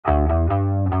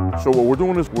So what we're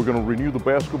doing is we're going to renew the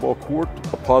basketball court,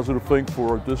 a positive thing for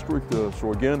our district.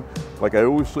 So again, like I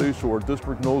always say, so our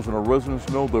district knows and our residents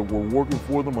know that we're working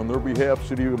for them on their behalf.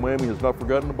 City of Miami has not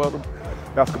forgotten about them.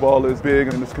 Basketball is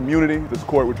big in this community. This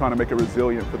court, we're trying to make it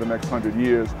resilient for the next 100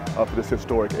 years for this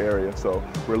historic area. So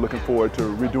we're looking forward to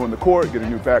redoing the court,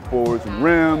 getting new backboards and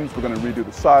rims. We're going to redo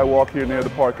the sidewalk here near the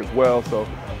park as well. So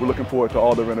we're looking forward to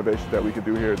all the renovations that we can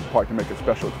do here at the park to make a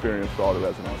special experience for all the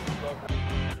residents.